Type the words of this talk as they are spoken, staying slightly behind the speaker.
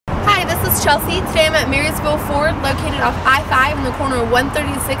it's Chelsea. Today I'm at Marysville Ford, located off I-5 in the corner of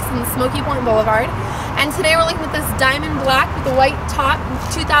 136 and Smoky Point Boulevard. And today we're looking at this diamond black with a white top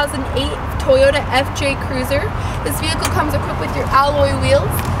 2008 Toyota FJ Cruiser. This vehicle comes equipped with your alloy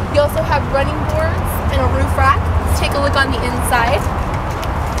wheels. You also have running boards and a roof rack. Let's take a look on the inside.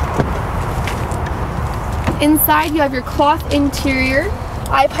 Inside you have your cloth interior,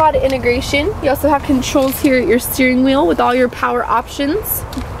 iPod integration. You also have controls here at your steering wheel with all your power options.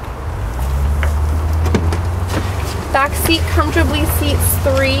 Back seat comfortably seats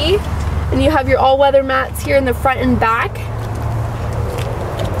 3, and you have your all-weather mats here in the front and back.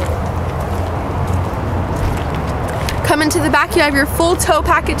 Coming to the back, you have your full tow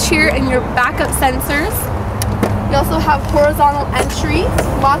package here and your backup sensors. You also have horizontal entry,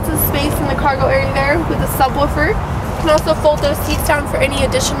 lots of space in the cargo area there with a subwoofer. You can also fold those seats down for any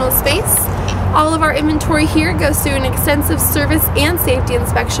additional space. All of our inventory here goes through an extensive service and safety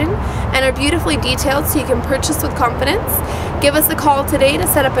inspection and are beautifully detailed so you can purchase with confidence. Give us a call today to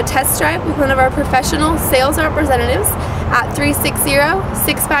set up a test drive with one of our professional sales representatives at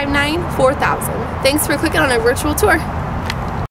 360-659-4000. Thanks for clicking on our virtual tour.